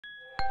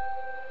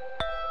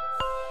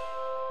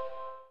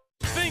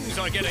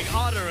Things are getting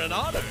odder and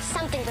odder.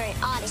 Something very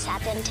odd has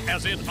happened.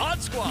 As in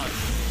Odd Squad.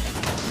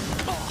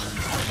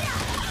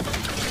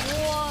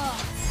 Whoa.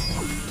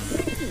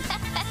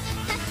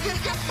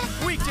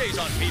 Weekdays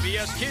on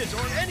PBS Kids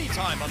or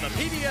anytime on the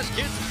PBS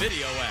Kids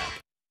video app.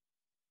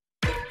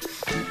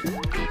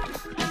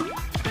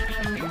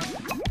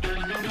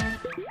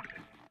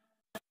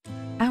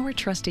 Our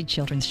trusted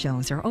children's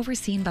shows are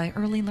overseen by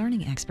early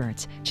learning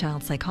experts,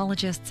 child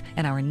psychologists,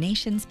 and our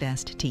nation's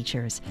best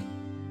teachers.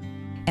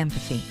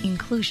 Empathy,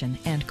 inclusion,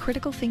 and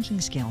critical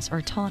thinking skills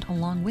are taught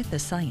along with the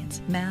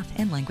science, math,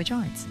 and language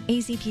arts.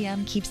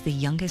 AZPM keeps the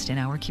youngest in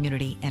our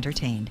community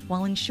entertained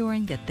while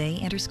ensuring that they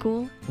enter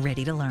school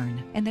ready to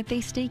learn and that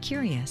they stay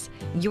curious.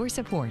 Your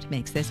support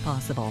makes this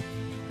possible.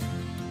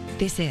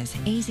 This is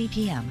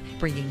AZPM,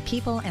 bringing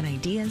people and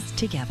ideas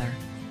together.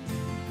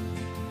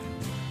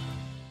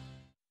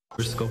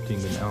 We're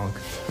sculpting an elk.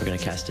 We're going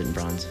to cast it in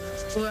bronze.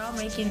 We're all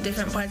making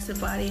different parts of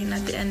the body, and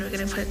at the end we're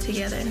going to put it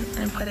together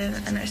and put it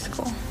in our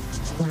school.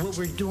 What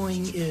we're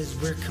doing is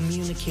we're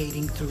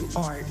communicating through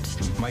art.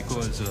 Michael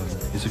is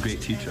a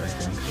great teacher, I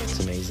think. It's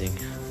amazing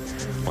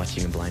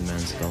watching a blind man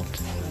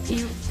sculpt.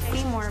 You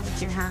see more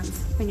with your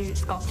hands when you're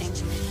sculpting.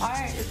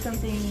 Art is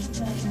something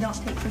that you don't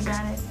take for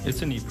granted.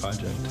 It's a neat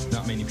project.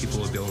 Not many people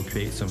will be able to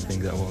create something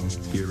that will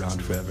be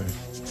around forever.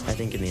 I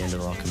think in the end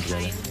it'll all come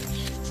together.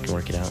 We can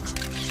work it out.